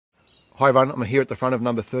Hi everyone, I'm here at the front of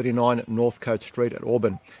number 39 Northcote Street at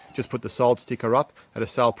Auburn. Just put the sold sticker up at a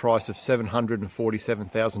sale price of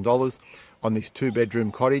 $747,000 on this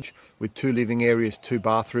 2-bedroom cottage with 2 living areas, 2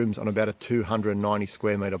 bathrooms on about a 290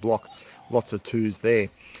 square metre block. Lots of 2s there.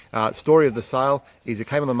 Story of the sale is it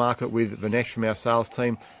came on the market with Vinesh from our sales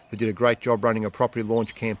team, who did a great job running a property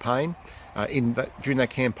launch campaign. During that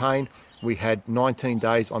campaign, we had 19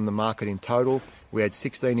 days on the market in total. We had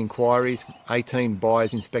 16 inquiries, 18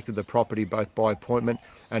 buyers inspected the property both by appointment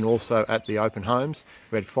and also at the open homes.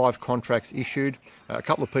 We had 5 contracts issued. A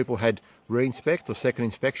couple of people had re-inspect or second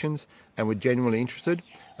inspections and were genuinely interested,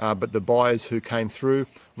 but the buyers who came through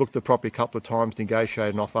looked at the property a couple of times,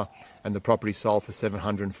 negotiated an offer, and the property sold for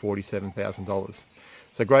 $747,000.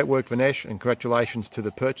 So great work, Vinesh, and congratulations to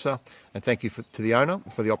the purchaser, and thank you to the owner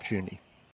for the opportunity.